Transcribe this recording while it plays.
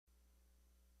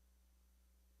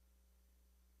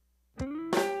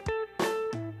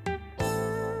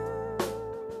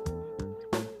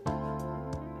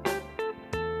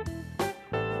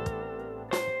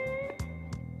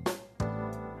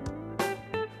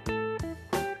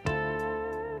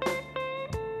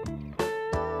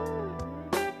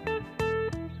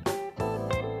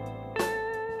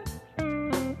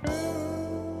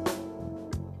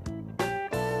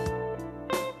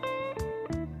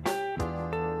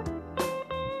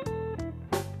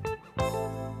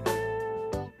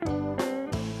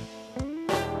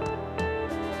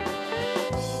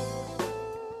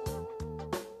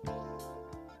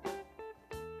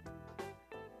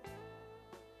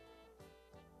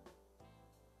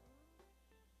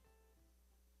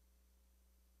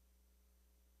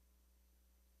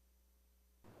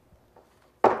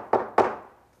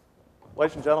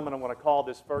Ladies and gentlemen, I want to call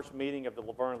this first meeting of the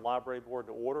Laverne Library Board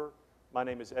to order. My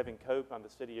name is Evan Cope. I'm the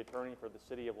City Attorney for the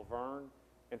City of Laverne.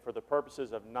 And for the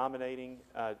purposes of nominating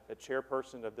a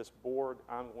chairperson of this board,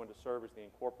 I'm going to serve as the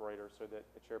incorporator so that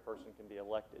the chairperson can be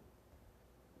elected.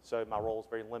 So my role is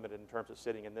very limited in terms of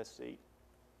sitting in this seat.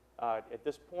 At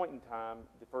this point in time,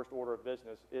 the first order of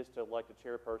business is to elect a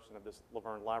chairperson of this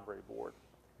Laverne Library Board.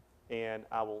 And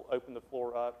I will open the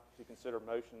floor up to consider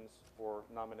motions for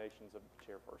nominations of the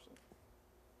chairperson.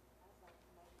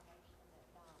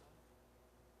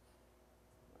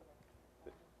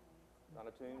 Donna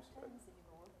Toombs?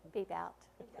 Bebout.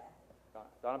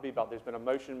 Donna Bebout. There's been a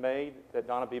motion made that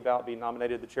Donna Bebout be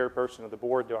nominated the chairperson of the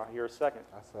board. Do I hear a second?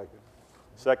 I second.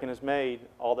 Second is made.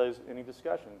 Any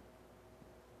discussion?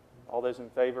 All those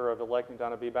in favor of electing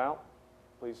Donna Bebout,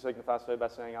 please signify so by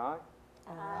saying aye.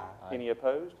 Aye. Any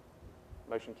opposed?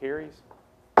 Motion carries.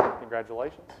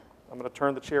 Congratulations. I'm going to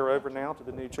turn the chair over now to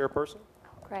the new chairperson.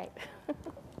 Great.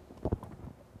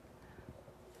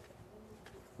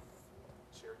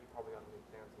 Sherry, you probably ought to move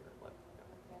down here and let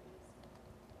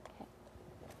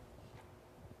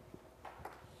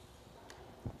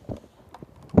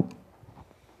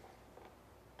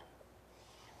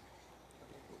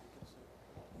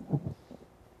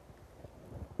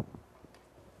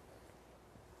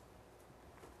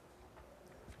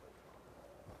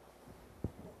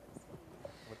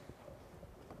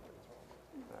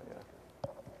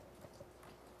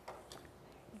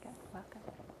Welcome.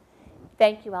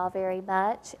 Thank you all very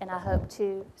much, and I hope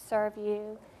to serve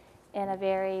you in a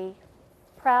very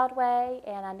proud way,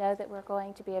 and I know that we're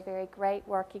going to be a very great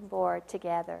working board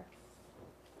together.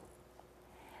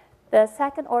 The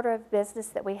second order of business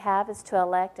that we have is to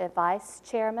elect a vice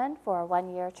chairman for a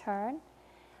one-year term.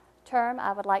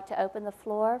 I would like to open the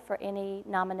floor for any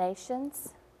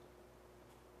nominations.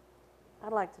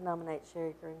 I'd like to nominate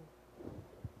Sherry Green.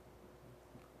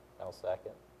 I'll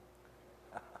second.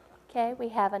 Okay, we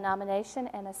have a nomination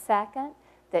and a second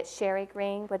that Sherry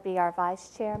Green would be our vice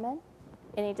chairman.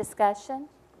 Any discussion?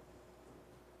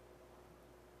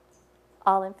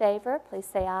 All in favor, please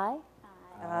say aye.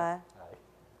 Aye. Aye.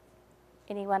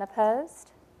 Anyone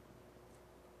opposed?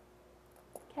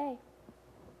 Okay,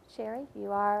 Sherry,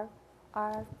 you are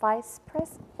our vice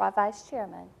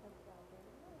chairman.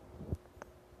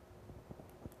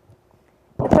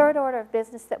 The third order of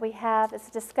business that we have is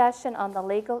a discussion on the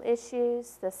legal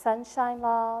issues, the sunshine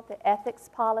law, the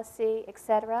ethics policy,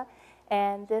 etc.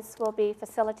 And this will be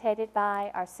facilitated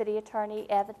by our city attorney,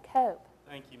 Evan Cope.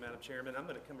 Thank you, Madam Chairman. I'm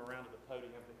going to come around to the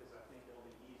podium because I think it'll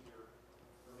be easier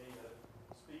for me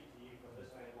to speak to you from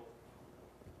this angle.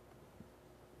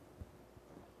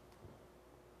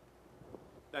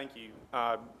 Thank you.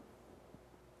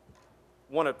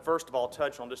 Want to first of all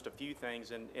touch on just a few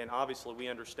things, and obviously we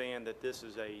understand that this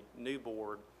is a new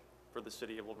board for the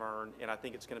city of Laverne, and I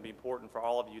think it's going to be important for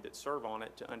all of you that serve on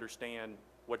it to understand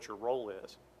what your role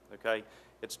is, okay?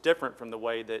 It's different from the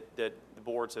way that the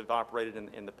boards have operated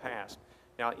in the past.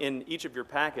 Now, in each of your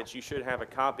packets, you should have a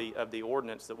copy of the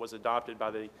ordinance that was adopted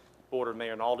by the Board of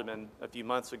Mayor and Aldermen a few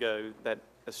months ago that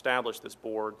established this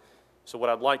board. So what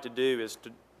I'd like to do is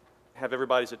to have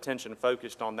everybody's attention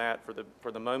focused on that for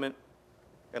the moment.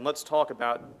 And let's talk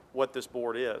about what this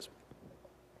board is.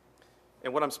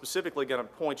 And what I'm specifically going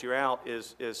to point you out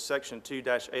is Section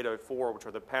 2-804, which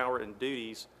are the power and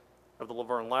duties of the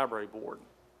Laverne Library Board.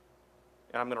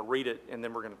 And I'm going to read it, and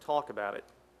then we're going to talk about it.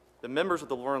 The members of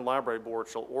the Laverne Library Board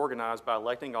shall organize by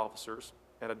electing officers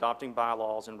and adopting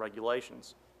bylaws and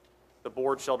regulations. The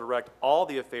board shall direct all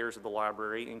the affairs of the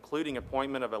library, including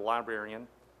appointment of a librarian,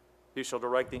 who shall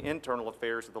direct the internal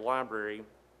affairs of the library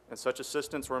and such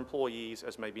assistants or employees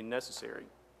as may be necessary.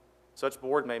 Such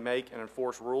board may make and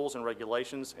enforce rules and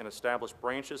regulations and establish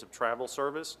branches of travel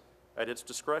service at its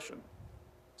discretion.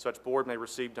 Such board may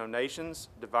receive donations,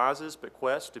 devises,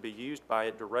 bequests to be used by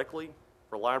it directly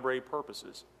for library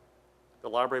purposes. The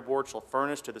library board shall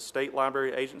furnish to the state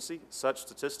library agency such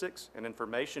statistics and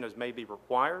information as may be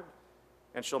required,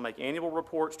 and shall make annual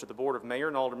reports to the Board of Mayor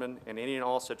and Aldermen and any and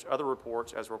all such other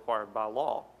reports as required by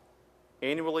law.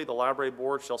 Annually, the library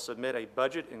board shall submit a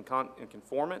budget in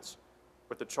conformance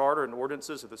with the charter and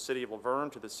ordinances of the city of Laverne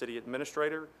to the city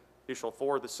administrator, who shall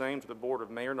forward the same to the Board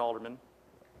of Mayor and Aldermen.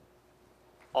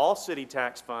 All city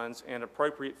tax funds and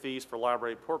appropriate fees for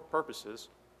library purposes,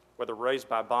 whether raised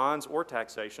by bonds or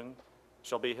taxation,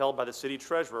 shall be held by the city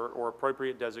treasurer or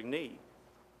appropriate designee.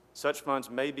 Such funds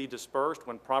may be dispersed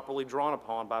when properly drawn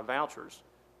upon by vouchers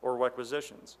or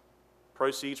requisitions.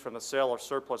 Proceeds from the sale of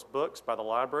surplus books by the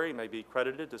library may be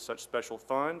credited to such special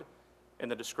fund in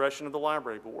the discretion of the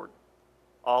library board.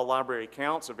 All library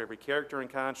accounts of every character and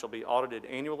kind shall be audited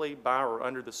annually by or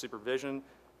under the supervision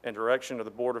and direction of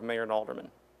the Board of Mayor and Aldermen.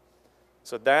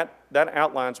 So that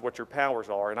outlines what your powers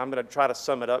are, and I'm going to try to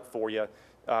sum it up for you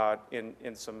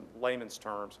in some layman's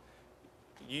terms.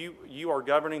 You are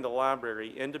governing the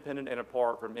library independent and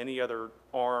apart from any other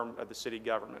arm of the city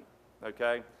government,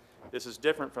 okay? This is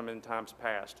different from in times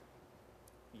past.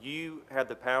 You have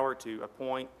the power to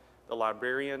appoint the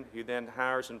librarian, who then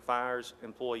hires and fires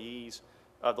employees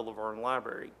of the Laverne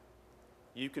Library.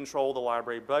 You control the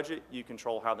library budget. You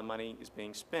control how the money is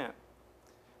being spent.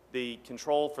 The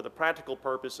control for the practical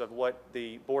purpose of what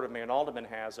the Board of Mayor and Aldermen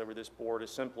has over this board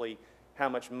is simply how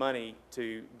much money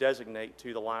to designate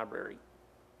to the library,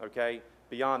 okay?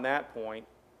 Beyond that point,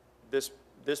 this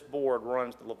board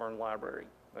runs the Laverne Library,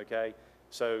 okay?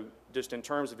 So just in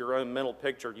terms of your own mental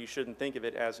picture, you shouldn't think of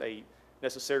it as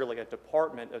necessarily a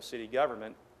department of city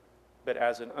government, but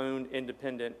as an own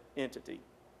independent entity,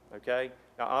 okay?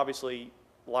 Now, obviously,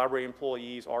 library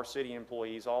employees are city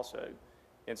employees also,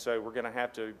 and so we're going to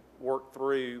have to work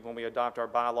through, when we adopt our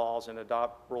bylaws and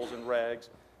adopt rules and regs,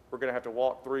 we're going to have to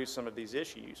walk through some of these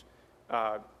issues.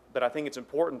 But I think it's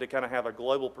important to kind of have a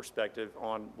global perspective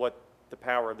on what the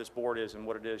power of this board is and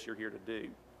what it is you're here to do.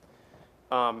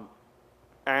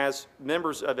 As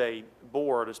members of a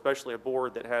board, especially a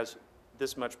board that has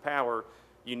this much power,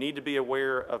 you need to be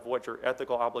aware of what your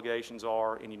ethical obligations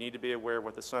are, and you need to be aware of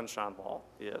what the Sunshine Law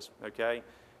is, okay?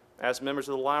 As members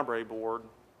of the library board,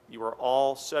 you are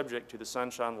all subject to the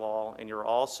Sunshine Law, and you're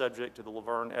all subject to the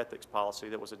Laverne ethics policy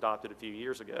that was adopted a few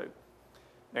years ago.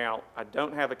 Now, I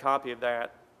don't have a copy of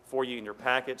that for you in your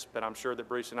packets, but I'm sure that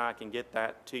Bruce and I can get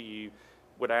that to you.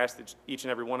 Would ask that each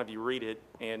and every one of you read it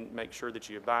and make sure that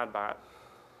you abide by it.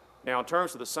 Now, in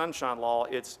terms of the Sunshine Law,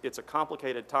 it's a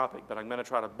complicated topic, but I'm going to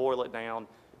try to boil it down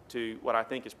to what I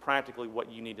think is practically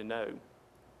what you need to know.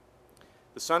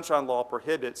 The Sunshine Law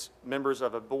prohibits members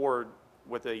of a board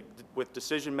with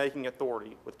decision-making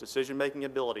authority, with decision-making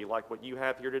ability, like what you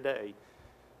have here today,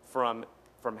 from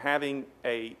having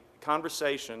a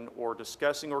conversation or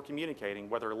discussing or communicating,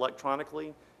 whether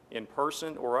electronically, in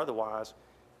person, or otherwise,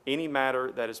 any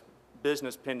matter that is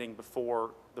business pending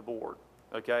before the board,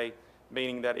 okay?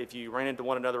 Meaning that if you ran into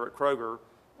one another at Kroger,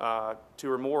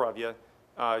 two or more of you,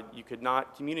 you could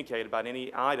not communicate about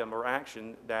any item or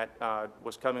action that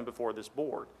was coming before this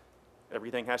board.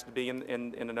 Everything has to be in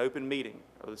an open meeting,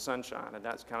 or the sunshine, and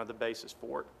that's kind of the basis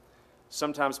for it.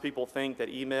 Sometimes people think that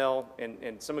email,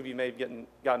 and some of you may have gotten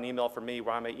an email from me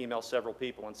where I may email several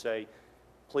people and say,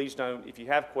 please don't, if you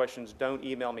have questions, don't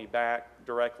email me back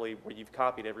directly where you've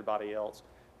copied everybody else,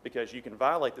 because you can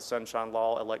violate the Sunshine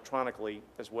Law electronically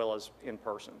as well as in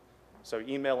person. So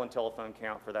email and telephone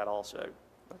count for that also,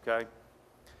 okay?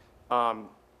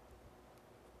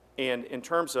 And in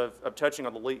terms of touching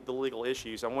on the legal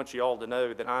issues, I want you all to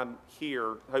know that I'm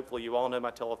here. Hopefully you all know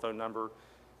my telephone number.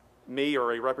 Me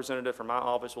or a representative from my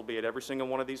office will be at every single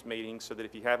one of these meetings, so that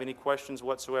if you have any questions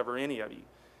whatsoever, any of you,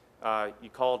 you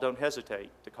call, don't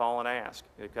hesitate to call and ask,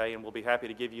 okay? And we'll be happy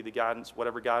to give you the guidance,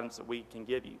 whatever guidance that we can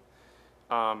give you.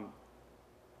 I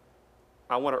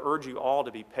want to urge you all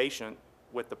to be patient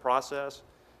with the process.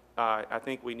 I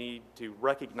think we need to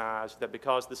recognize that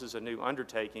because this is a new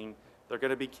undertaking, there are going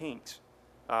to be kinks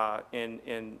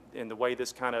in the way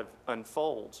this kind of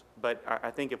unfolds. But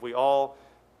I think if we all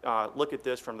look at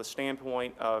this from the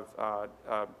standpoint of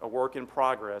a work in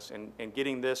progress and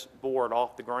getting this board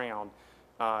off the ground,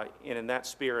 and in that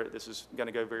spirit, this is going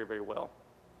to go very, very well.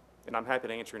 And I'm happy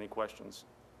to answer any questions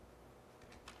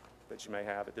that you may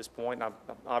have at this point. And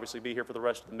I'll obviously be here for the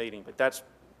rest of the meeting, but that's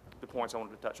the points I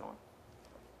wanted to touch on.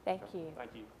 Thank you.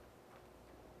 Thank you.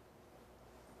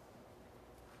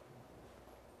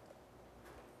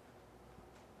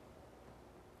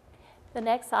 The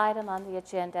next item on the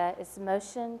agenda is the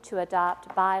motion to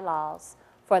adopt bylaws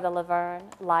for the Laverne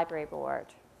Library Board.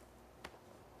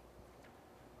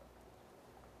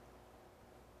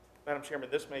 Madam Chairman,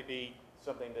 this may be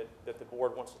something that the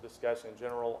board wants to discuss in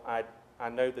general. I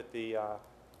know that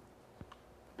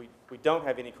we don't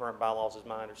have any current bylaws, is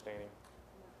my understanding.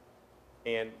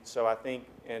 And so I think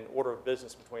an order of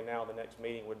business between now and the next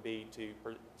meeting would be to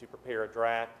prepare a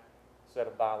draft set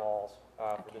of bylaws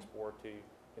for this board to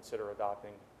consider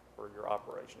adopting for your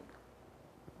operation.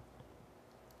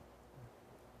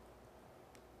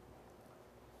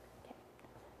 Okay.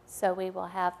 So we will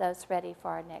have those ready for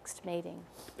our next meeting.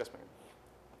 Yes, ma'am.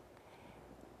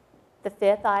 The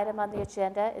fifth item on the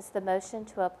agenda is the motion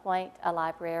to appoint a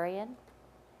librarian.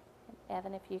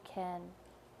 Evan, if you can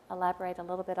elaborate a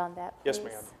little bit on that, please. Yes,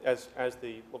 ma'am. As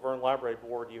the Laverne Library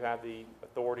Board, you have the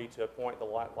authority to appoint the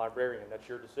librarian. That's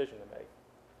your decision to make.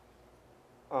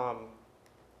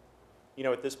 you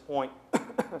know, at this point,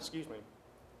 excuse me,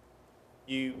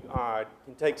 you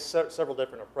can take several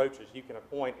different approaches. You can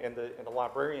appoint, and the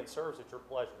librarian serves at your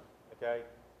pleasure, okay?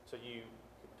 So you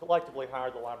collectively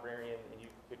hire the librarian, and you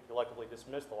could collectively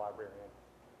dismiss the librarian.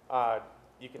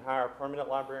 You can hire a permanent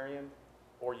librarian,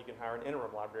 or you can hire an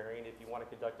interim librarian if you want to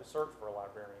conduct a search for a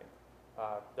librarian.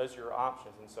 Those are your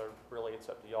options, and so really it's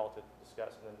up to y'all to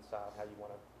discuss and then decide how you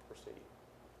want to proceed.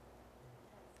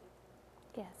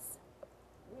 Yes.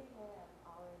 We have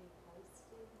already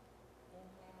posted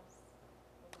in-house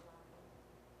for the library,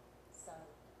 so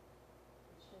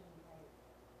it shouldn't take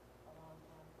a long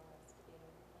time for us to get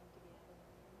everything together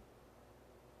and ready.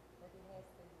 But it has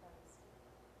been posted.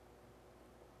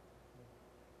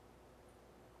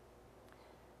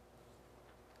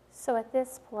 So at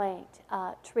this point,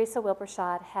 Teresa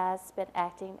Wilbershot has been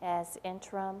acting as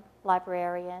interim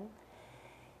librarian.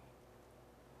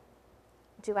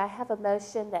 Do I have a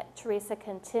motion that Teresa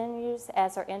continues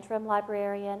as our interim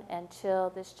librarian until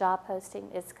this job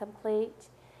posting is complete?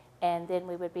 And then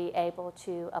we would be able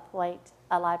to appoint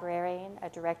a librarian, a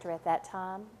director at that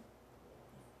time?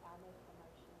 I make the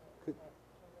motion Could- that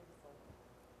Teresa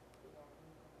be our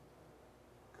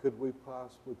interim. Could we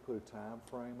possibly put a time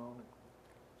frame on it?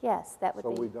 Yes, that would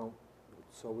So be, we don't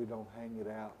hang it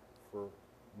out for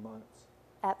months?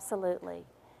 absolutely.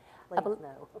 Please,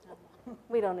 no.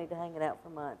 We don't need to hang it out for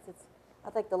months. I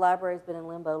think the library's been in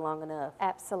limbo long enough.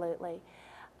 Absolutely.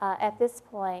 At this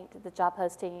point, the job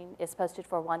posting is posted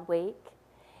for 1 week,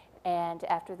 and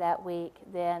after that week,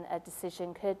 then a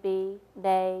decision could be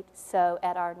made. So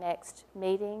at our next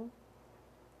meeting,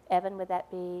 Evan, would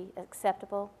that be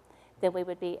acceptable? Then we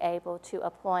would be able to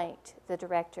appoint the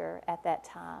director at that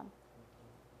time.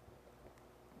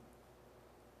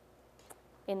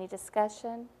 Any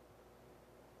discussion?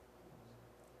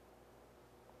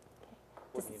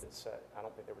 What do you need to say? I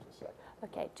don't think there was a second.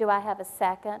 Okay, do I have a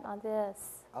second on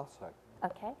this? I'll second.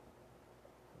 Okay.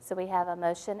 So we have a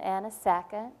motion and a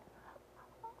second.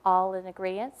 All in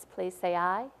agreement, please say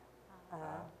aye.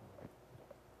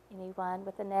 Anyone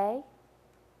with a nay?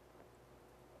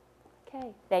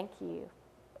 Okay, thank you.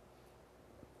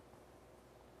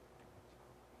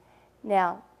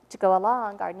 Now, to go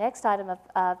along, our next item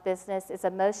of business is a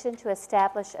motion to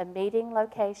establish a meeting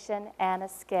location and a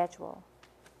schedule.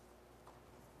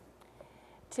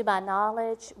 To my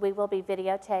knowledge, we will be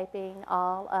videotaping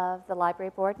all of the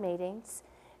library board meetings.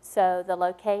 So the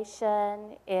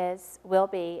location will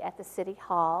be at the City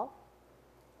Hall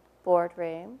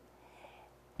Boardroom.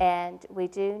 And we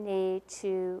do need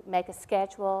to make a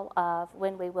schedule of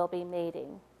when we will be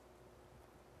meeting.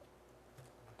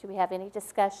 Do we have any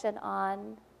discussion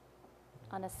on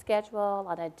a schedule,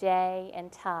 on a day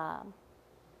and time?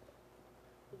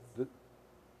 I'm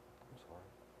sorry.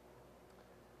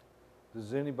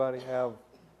 Does anybody have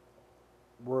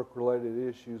work-related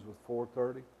issues with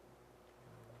 4:30?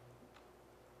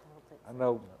 I don't think I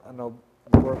so. know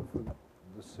you work for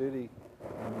the city,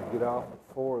 and you get off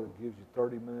at 4, it gives you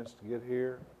 30 minutes to get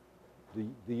here.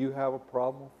 Do you have a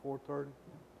problem with 4:30?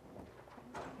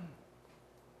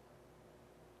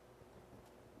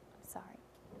 Sorry.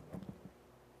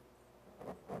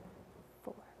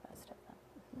 4, most of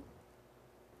them.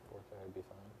 4:30 would be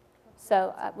fine.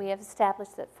 So we have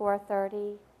established that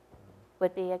 4:30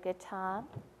 would be a good time.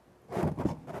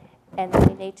 And then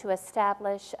we need to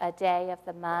establish a day of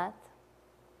the month.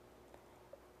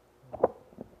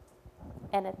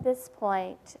 And at this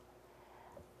point,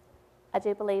 I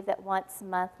do believe that once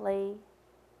monthly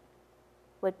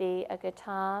would be a good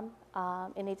time.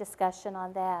 Any discussion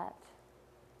on that?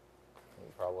 I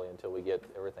think probably until we get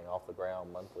everything off the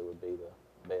ground, monthly would be the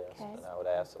best. Okay. And I would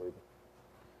ask that we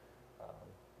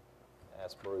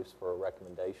ask Bruce for a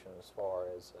recommendation as far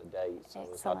as a date, so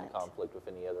it's not in Excellent. conflict with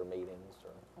any other meetings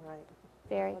or. All right.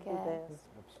 Very That'd be good. best.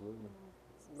 Absolutely.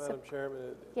 Madam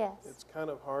Chairman, Yes. it's kind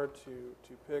of hard to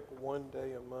pick one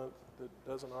day a month that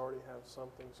doesn't already have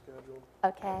something scheduled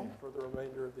Okay, for the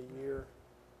remainder of the year.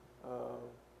 Of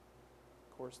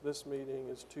course, this meeting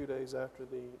is 2 days after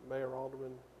the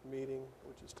mayor-alderman meeting,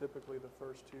 which is typically the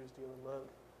first Tuesday of the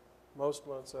month. Most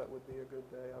months that would be a good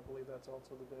day. I believe that's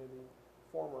also the day the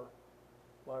former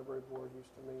library board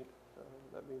used to meet,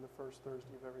 that being the first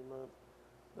Thursday of every month.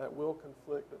 That will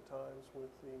conflict at times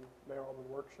with the mayor-alderman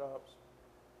workshops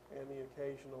and the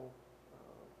occasional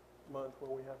month where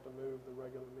we have to move the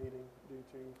regular meeting due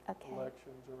to Okay.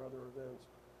 elections or other events.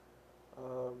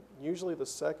 Usually the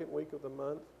second week of the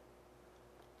month,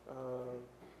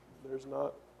 there's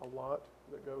not a lot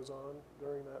that goes on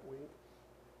during that week.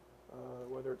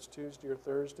 Whether it's Tuesday or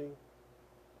Thursday,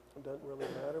 it doesn't really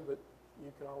matter, but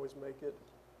you can always make it,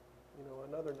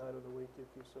 another night of the week if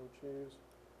you so choose.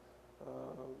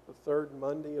 The third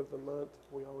Monday of the month,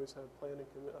 we always have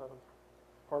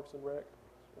Parks and Rec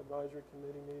Advisory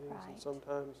Committee meetings, and Right.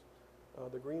 sometimes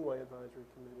the Greenway Advisory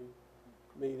Committee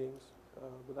meetings.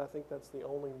 But I think that's the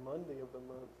only Monday of the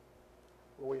month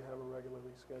where we have a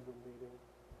regularly scheduled meeting.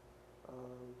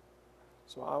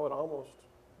 So I would almost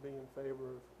be in favor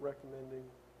of recommending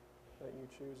that you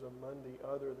choose a Monday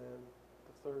other than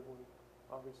the third one,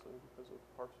 obviously because of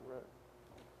Parks and Rec.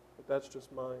 But that's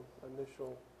just my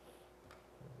initial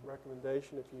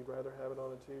recommendation. If you'd rather have it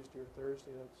on a Tuesday or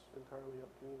Thursday, that's entirely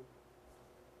up to you.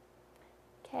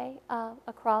 Okay,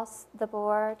 across the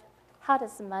board, how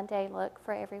does Monday look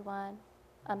for everyone?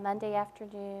 A Monday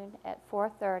afternoon at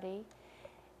 4:30,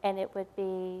 and it would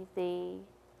be the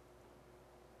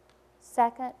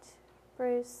second,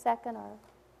 Bruce, second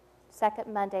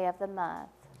Monday of the month.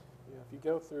 Yeah, if you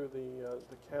go through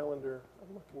the calendar,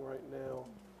 I'm looking right now,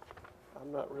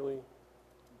 I'm not really,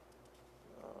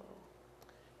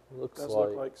 Looks does look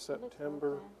like, like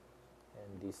September.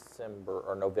 and December,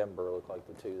 or November look like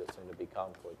the two that seem to be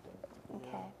conflicting.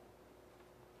 Okay.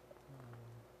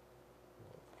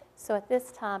 So at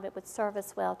this time, it would serve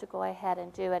us well to go ahead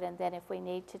and do it, and then if we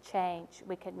need to change,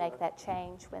 we could make that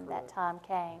change when that Correct. time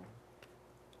came.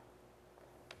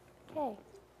 Okay.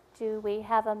 Do we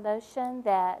have a motion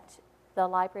that the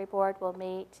library board will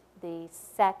meet the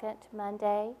second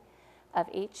Monday of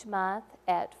each month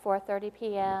at 4:30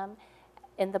 p.m.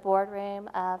 in the boardroom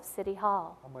of City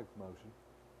Hall? I'll make the motion.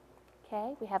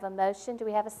 Okay, we have a motion. Do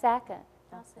we have a second?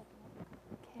 I'll second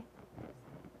Okay.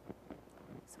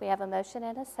 So we have a motion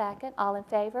and a second. All in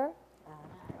favor? it.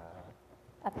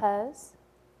 Oppose?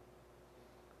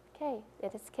 Okay,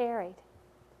 it is carried.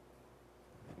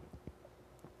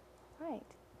 All right.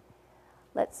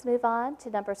 Let's move on to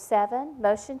number 7,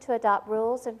 motion to adopt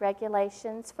rules and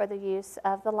regulations for the use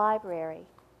of the library.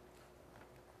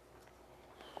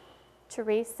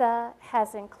 Teresa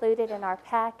has included in our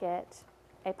packet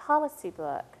a policy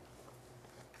book,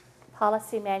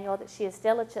 policy manual that she has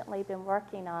diligently been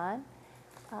working on.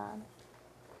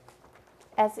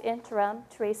 As interim,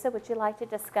 Teresa, would you like to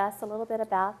discuss a little bit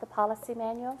about the policy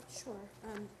manual? Sure.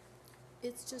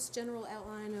 It's just general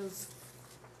outline of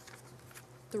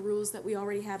the rules that we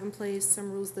already have in place, some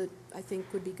rules that I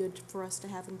think would be good for us to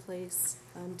have in place,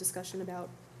 discussion about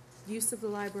use of the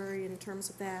library in terms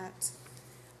of that,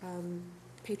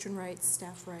 patron rights,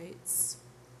 staff rights,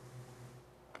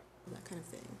 that kind of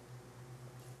thing.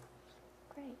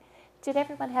 Great. Did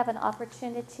everyone have an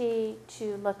opportunity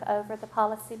to look over the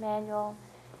policy manual?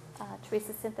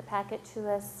 Teresa sent the packet to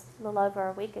us a little over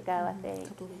a week ago, I A think.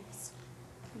 couple weeks.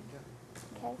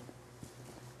 Okay.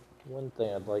 One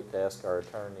thing I'd like to ask our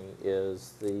attorney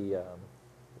is we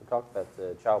talked about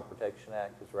the Child Protection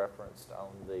Act is referenced on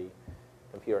the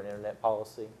computer and internet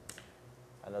policy.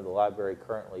 I know the library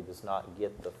currently does not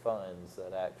get the funds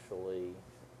that actually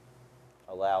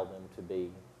allow them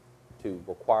to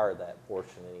require that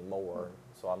portion anymore.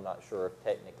 So I'm not sure if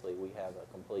technically we have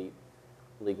a complete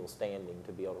legal standing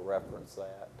to be able to reference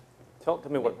that. Tell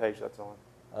me what page that's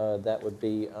on. That would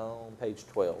be on page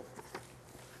 12.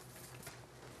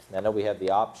 And I know we have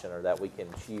the option, or that we can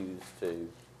choose to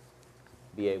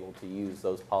be able to use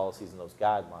those policies and those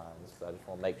guidelines. But I just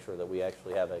want to make sure that we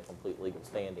actually have a complete legal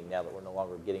standing now that we're no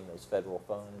longer getting those federal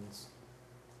funds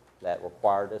that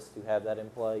required us to have that in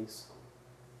place,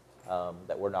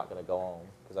 that we're not going to go on.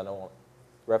 Because I know,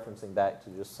 referencing back to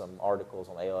just some articles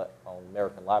on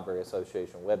American Library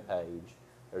Association webpage,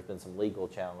 there's been some legal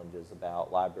challenges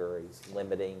about libraries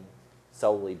limiting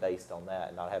solely based on that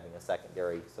and not having a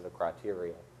secondary set of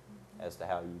criteria as to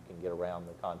how you can get around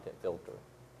the content filter.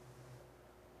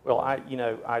 Well, I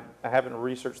haven't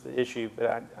researched the issue,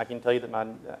 but I can tell you that my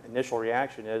initial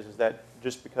reaction is that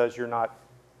just because you're not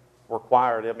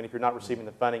required, I mean, if you're not receiving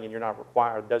the funding and you're not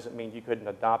required, doesn't mean you couldn't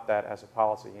adopt that as a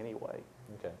policy anyway.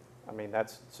 Okay, I mean,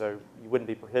 so you wouldn't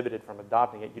be prohibited from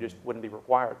adopting it, you just wouldn't be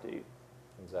required to.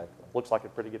 exactly. Looks like a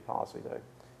pretty good policy, though.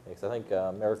 Because I think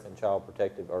American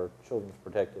Children's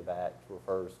Protective Act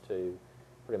refers to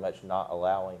pretty much not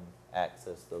allowing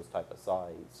access to those type of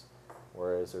sites,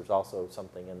 whereas there's also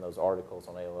something in those articles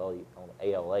on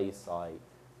ALA's site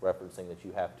referencing that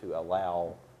you have to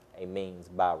allow a means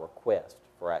by request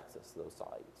for access to those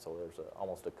sites. So there's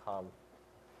almost a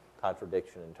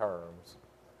contradiction in terms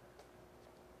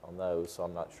on those. So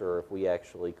I'm not sure if we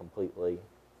actually completely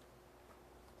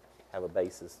have a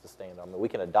basis to stand on. I mean, we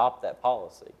can adopt that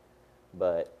policy,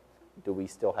 but do we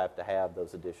still have to have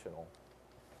those additional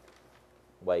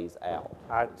ways out?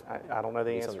 I don't know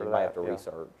the It's answer something to you might that. have to Yeah.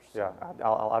 research. Yeah,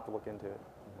 I'll have to look into it.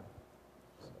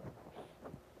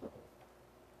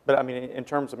 But I mean, in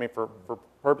terms, I mean, for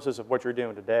purposes of what you're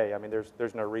doing today, I mean,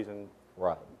 there's no reason,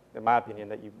 Right. in my opinion,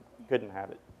 that you couldn't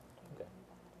have it. Okay.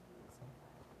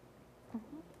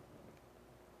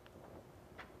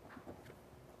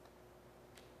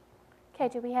 Okay,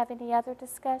 do we have any other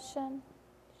discussion?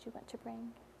 Did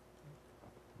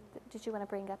you want to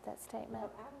bring up that statement? I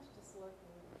was just looking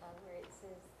where it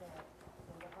says that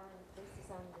the Laverne, this is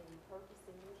on the purpose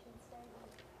and mission statement,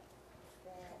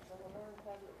 that the Laverne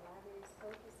Public Library's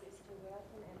purpose is to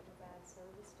welcome and provide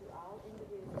service to all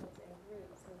individuals and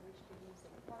groups who wish to use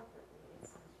appropriately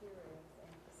its materials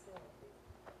and facilities.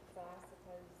 So I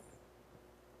suppose,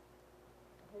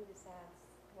 who decides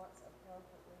what's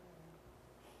appropriately in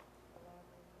the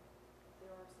library?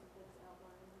 There are some things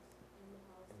outlined in the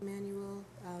policy manual.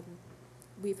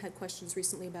 We've had questions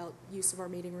recently about use of our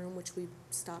meeting room, which we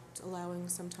stopped allowing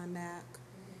some time back.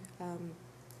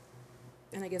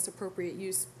 And I guess appropriate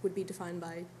use would be defined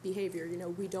by behavior. You know,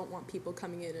 we don't want people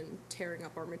coming in and tearing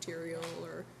up our material,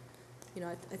 or, you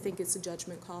know, I think it's a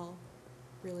judgment call,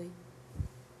 really.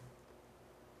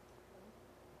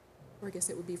 Or I guess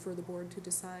it would be for the board to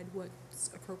decide what's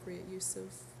appropriate use of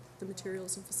the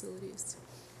materials and facilities.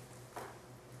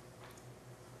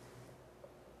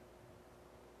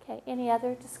 Okay, any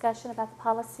other discussion about the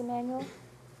policy manual?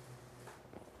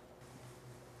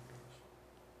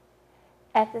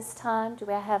 At this time, do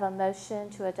we have a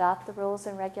motion to adopt the rules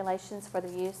and regulations for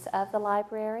the use of the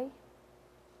library?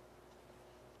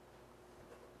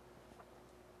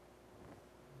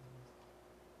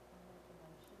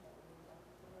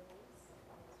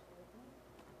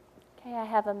 Okay, I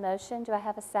have a motion. Do I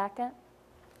have a second?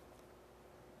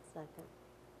 Second.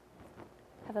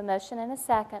 I have a motion and a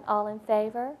second. All in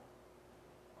favor?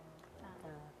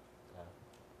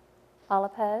 All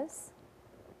opposed?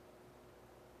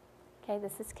 Okay,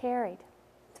 this is carried.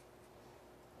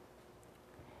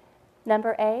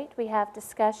 Number 8, we have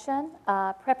discussion,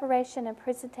 preparation and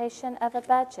presentation of a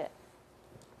budget.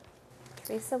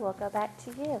 Teresa, we'll go back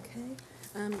to you.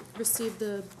 Okay. Received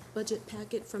the budget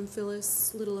packet from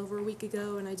Phyllis a little over a week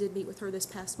ago, and I did meet with her this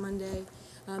past Monday.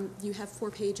 You have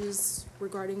 4 pages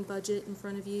regarding budget in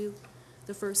front of you.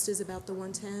 The first is about the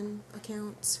 110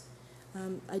 account.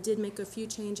 I did make a few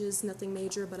changes, nothing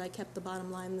major, but I kept the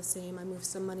bottom line the same. I moved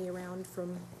some money around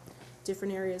from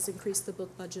different areas, increased the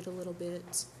book budget a little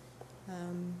bit,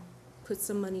 put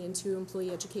some money into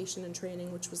employee education and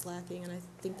training, which was lacking, and I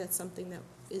think that's something that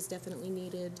is definitely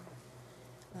needed.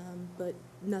 But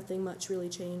nothing much really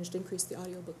changed. Increased the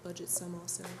audiobook budget some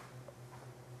also.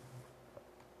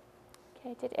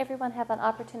 Okay, did everyone have an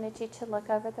opportunity to look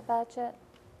over the budget?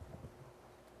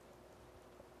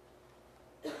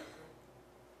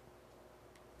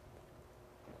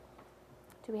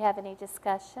 Do we have any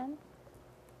discussion?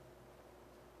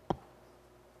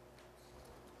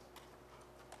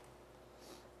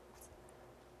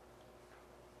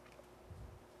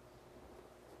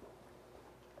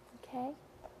 Okay.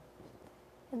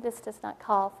 And this does not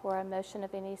call for a motion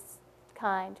of any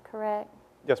kind, correct?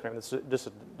 Yes, ma'am, this is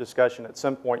a discussion. At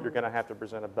some point, you're going to have to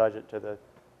present a budget to the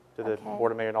Okay.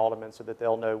 Board of Mayor and Aldermen so that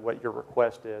they'll know what your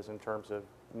request is in terms of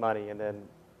money, and then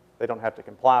they don't have to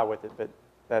comply with it,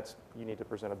 but you need to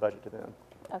present a budget to them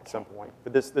at some Okay. point.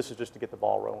 But this is just to get the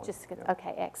ball rolling. Just good. Yeah.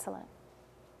 Okay, excellent.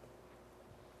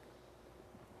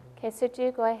 Okay, so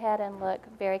do go ahead and look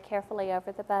very carefully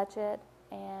over the budget,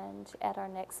 and at our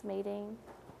next meeting,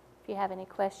 if you have any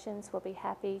questions, we'll be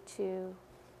happy to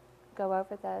go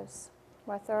over those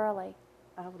more thoroughly.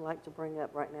 I would like to bring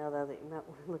up right now, though, that you might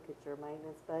want to look at your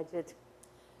maintenance budget.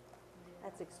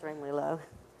 That's extremely low.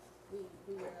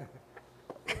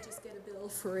 We just get a bill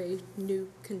for a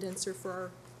new condenser for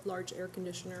our large air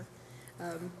conditioner,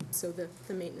 so the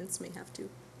maintenance may have to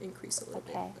increase a little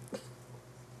bit. Okay.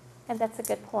 And that's a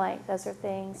good point. Those are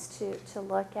things to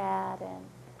look at and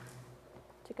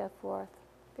to go forth.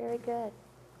 Very good.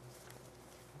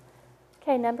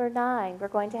 Okay, number 9, we're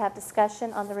going to have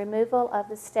discussion on the removal of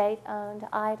the state-owned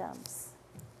items.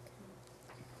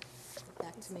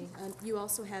 Back to me. You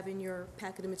also have in your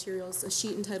packet of materials a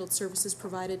sheet entitled Services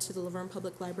Provided to the Laverne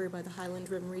Public Library by the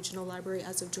Highland Rim Regional Library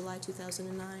as of July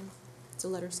 2009. It's a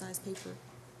letter-sized paper.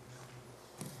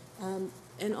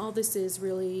 And all this is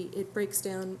really, it breaks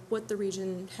down what the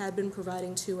region had been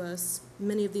providing to us.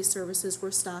 Many of these services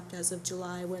were stopped as of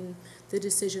July when the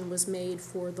decision was made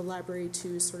for the library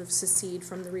to sort of secede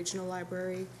from the regional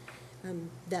library.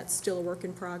 That's still a work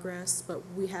in progress, but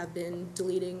we have been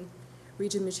deleting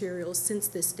region materials since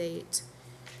this date.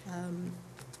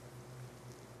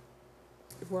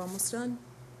 We're almost done.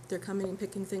 They're coming and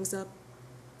picking things up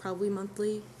probably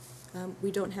monthly. We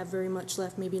don't have very much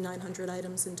left, maybe 900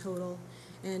 items in total.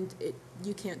 and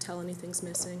you can't tell anything's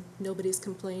missing. Nobody's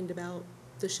complained about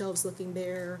the shelves looking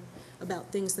bare,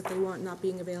 about things that they want not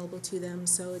being available to them,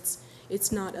 so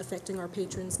it's not affecting our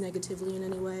patrons negatively in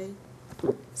any way.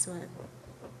 So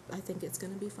I think it's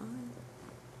going to be fine.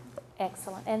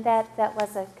 Excellent. And that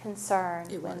was a concern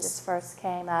It when was. this first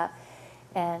came up.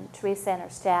 And Teresa and her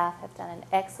staff have done an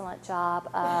excellent job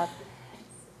of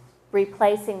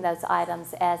replacing those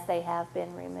items as they have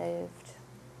been removed.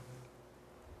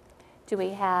 Do we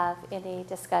have any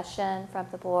discussion from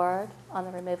the board on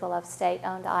the removal of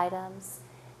state-owned items?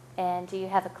 And do you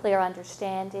have a clear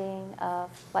understanding of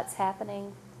what's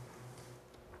happening?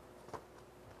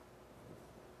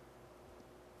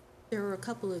 There are a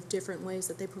couple of different ways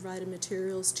that they provided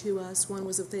materials to us. One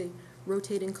was with a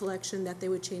rotating collection that they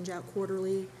would change out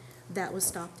quarterly. That was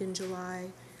stopped in July.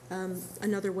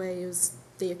 Another way is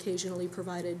they occasionally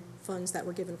provided funds that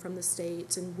were given from the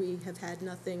state, and we have had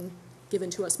nothing given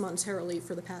to us monetarily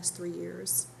for the past 3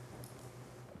 years.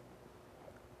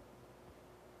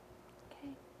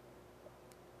 Okay.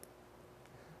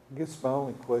 I guess my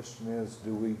only question is,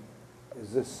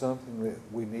 is this something that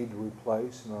we need to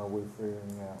replace, and are we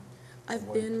figuring out? a I've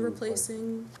way been to replace it?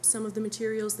 replacing some of the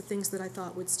materials, the things that I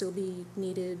thought would still be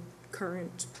needed,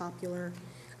 current, popular,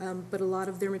 but a lot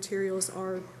of their materials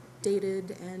are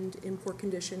dated and in poor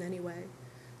condition anyway.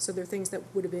 So they're things that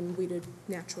would have been weeded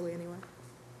naturally anyway.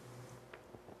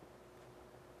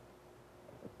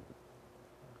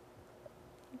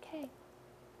 Okay.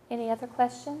 Any other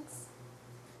questions?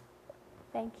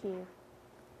 Thank you.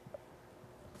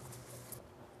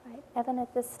 All right, Evan,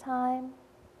 at this time,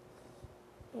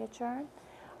 we adjourn.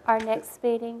 Our next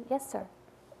meeting, yes, sir.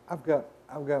 I've got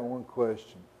one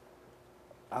question.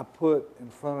 I put in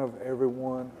front of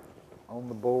everyone on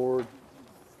the board,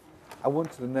 I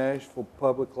went to the Nashville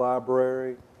Public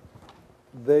Library.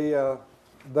 They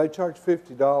charge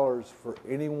 $50 for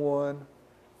anyone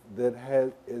that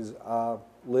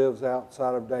lives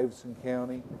outside of Davidson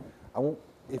County.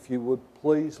 If you would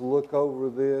please look over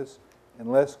this,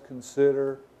 and let's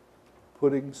consider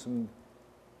putting some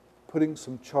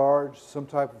charge, some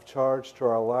type of charge to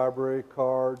our library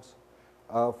cards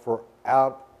for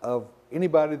out of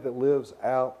anybody that lives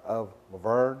out of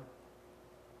Laverne.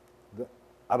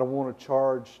 I don't want to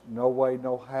charge, no way,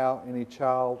 no how, any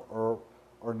child or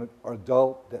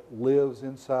adult that lives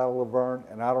inside of Laverne,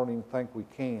 and I don't even think we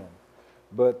can.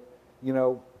 But, you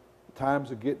know,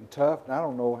 times are getting tough, and I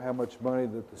don't know how much money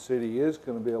that the city is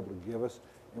going to be able to give us,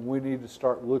 and we need to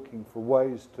start looking for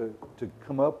ways to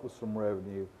come up with some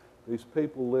revenue. These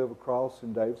people live across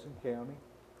in Davidson County.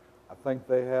 I think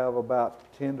they have about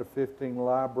 10 to 15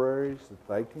 libraries that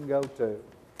they can go to.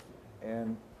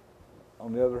 And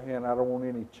on the other hand, I don't want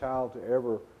any child to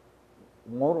ever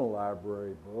want a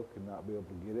library book and not be able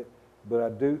to get it. But I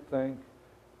do think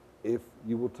if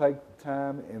you will take the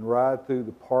time and ride through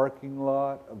the parking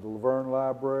lot of the Laverne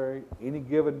Library, any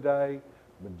given day,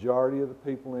 majority of the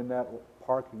people in that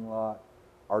parking lot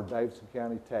are Davidson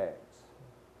County tags.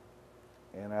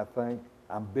 And I think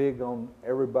I'm big on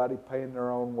everybody paying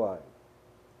their own way.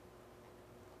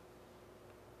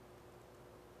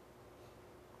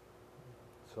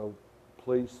 So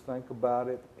please think about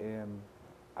it, and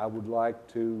I would like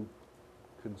to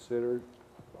consider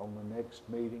on the next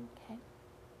meeting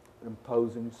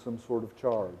imposing some sort of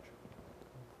charge.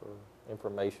 For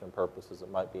information purposes, it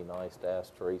might be nice to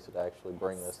ask Teresa to actually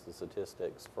bring us the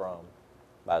statistics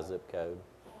by zip code.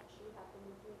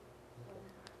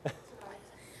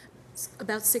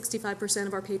 About 65%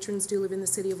 of our patrons do live in the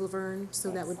city of Laverne, so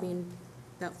that would mean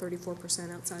about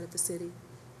 34% outside of the city.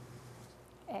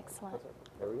 Excellent.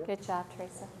 There we go. Good job,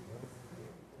 Teresa.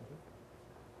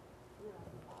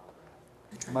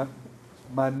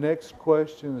 My next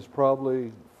question is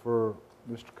probably for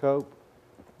Mr. Cope.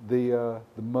 The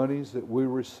monies that we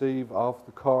receive off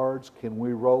the cards, can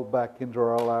we roll back into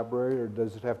our library, or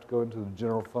does it have to go into the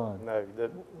general fund? No,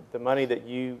 the money that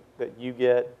you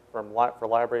get for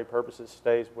library purposes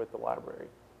stays with the library.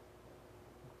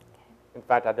 In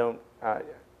fact, I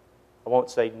won't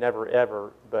say never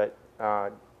ever, but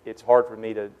it's hard for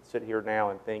me to sit here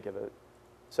now and think of a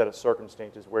set of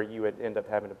circumstances where you would end up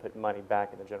having to put money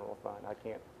back in the general fund. I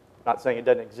can't, not saying it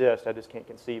doesn't exist, I just can't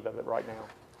conceive of it right now.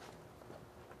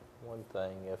 One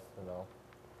thing,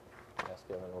 ask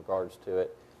him in regards to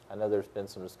it, I know there's been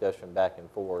some discussion back and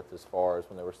forth as far as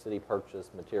when there were city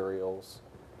purchased materials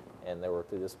and they were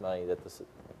through this money that the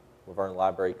Laverne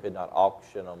Library could not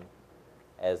auction them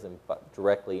as in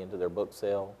directly into their book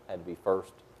sale, had to be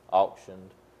first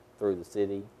auctioned through the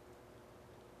city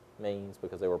means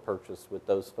because they were purchased with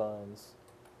those funds.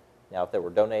 Now, if they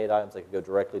were donated items, they could go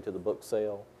directly to the book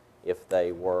sale. If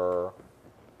they were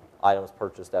items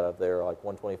purchased out of their like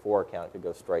 124 account could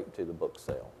go straight to the book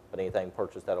sale. But anything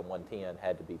purchased out of 110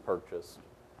 had to be purchased,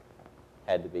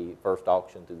 had to be first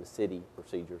auctioned through the city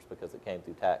procedures because it came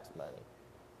through tax money.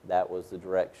 That was the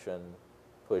direction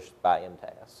pushed by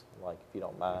MTAS. Like, if you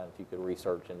don't mind, if you could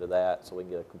research into that so we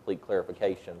can get a complete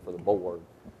clarification for the board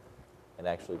and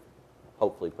actually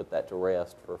hopefully put that to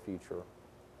rest for future.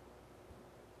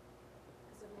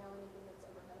 Is there now anything that's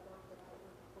ever had a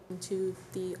market into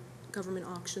the government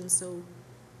auction? So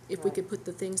if we could put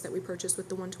the things that we purchased with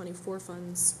the 124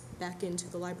 funds back into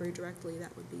the library directly,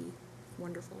 that would be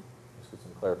wonderful. Just get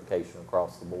some clarification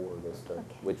across the board as to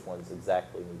which ones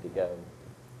exactly need to go.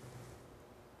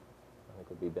 I think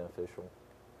would be beneficial.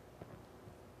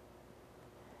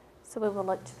 So we will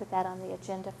look to put that on the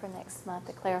agenda for next month,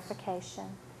 the clarification.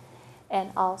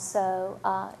 And also,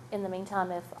 in the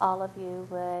meantime, if all of you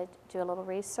would do a little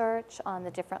research on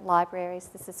the different libraries,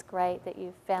 this is great that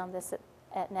you found this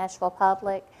at Nashville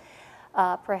Public.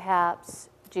 Perhaps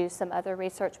do some other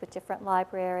research with different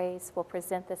libraries. We'll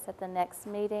present this at the next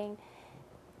meeting.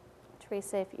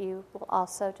 Teresa, if you will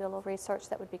also do a little research,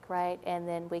 that would be great. And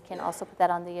then we can also put that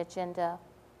on the agenda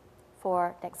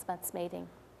for next month's meeting.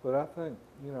 But I think,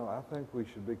 you know, I think we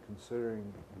should be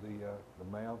considering the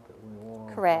amount that we want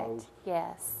to Correct, impose.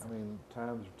 yes. I mean,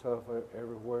 times are tough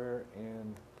everywhere,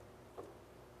 and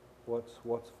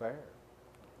what's fair?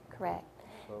 Correct.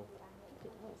 So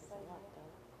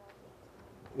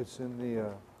it's in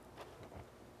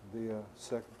the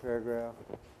second paragraph.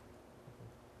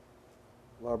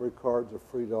 Library cards are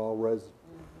free to all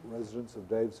residents of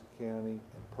Davidson County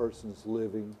and persons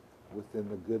living within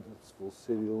the Goodlettsville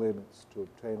city limits. To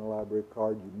obtain a library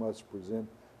card, you must present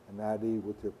an ID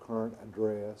with your current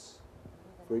address.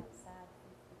 Free,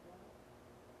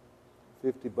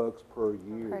 $50 per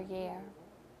year. Per year.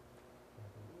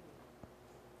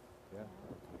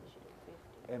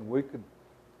 Yeah. And we could,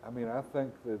 I mean, I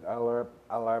think that our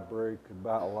library could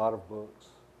buy a lot of books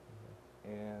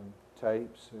and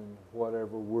tapes and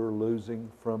whatever we're losing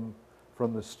from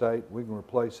the state. We can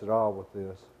replace it all with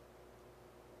this.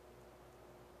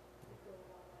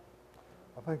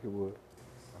 I think it would.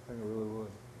 I think it really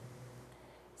would.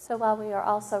 So while we are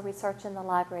also researching the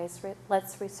libraries,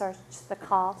 let's research the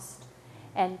cost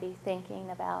and be thinking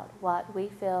about what we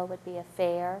feel would be a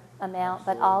fair amount,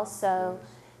 but also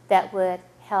that would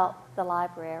help the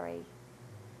library.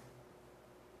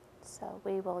 So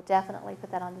we will definitely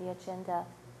put that on the agenda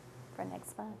for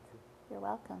next month. You're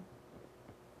welcome.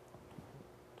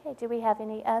 Okay, do we have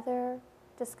any other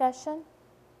discussion?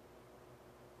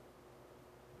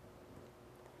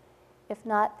 If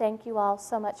not, thank you all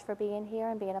so much for being here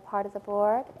and being a part of the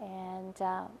board. And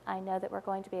I know that we're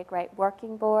going to be a great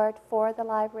working board for the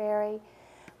library.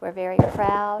 We're very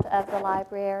proud of the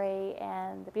library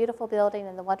and the beautiful building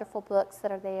and the wonderful books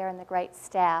that are there and the great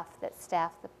staff that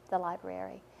staff the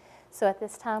library. So at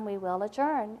this time, we will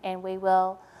adjourn, and we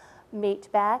will meet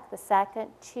back the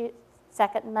second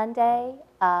Monday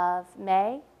of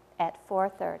May at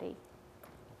 4:30.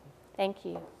 Thank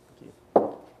you.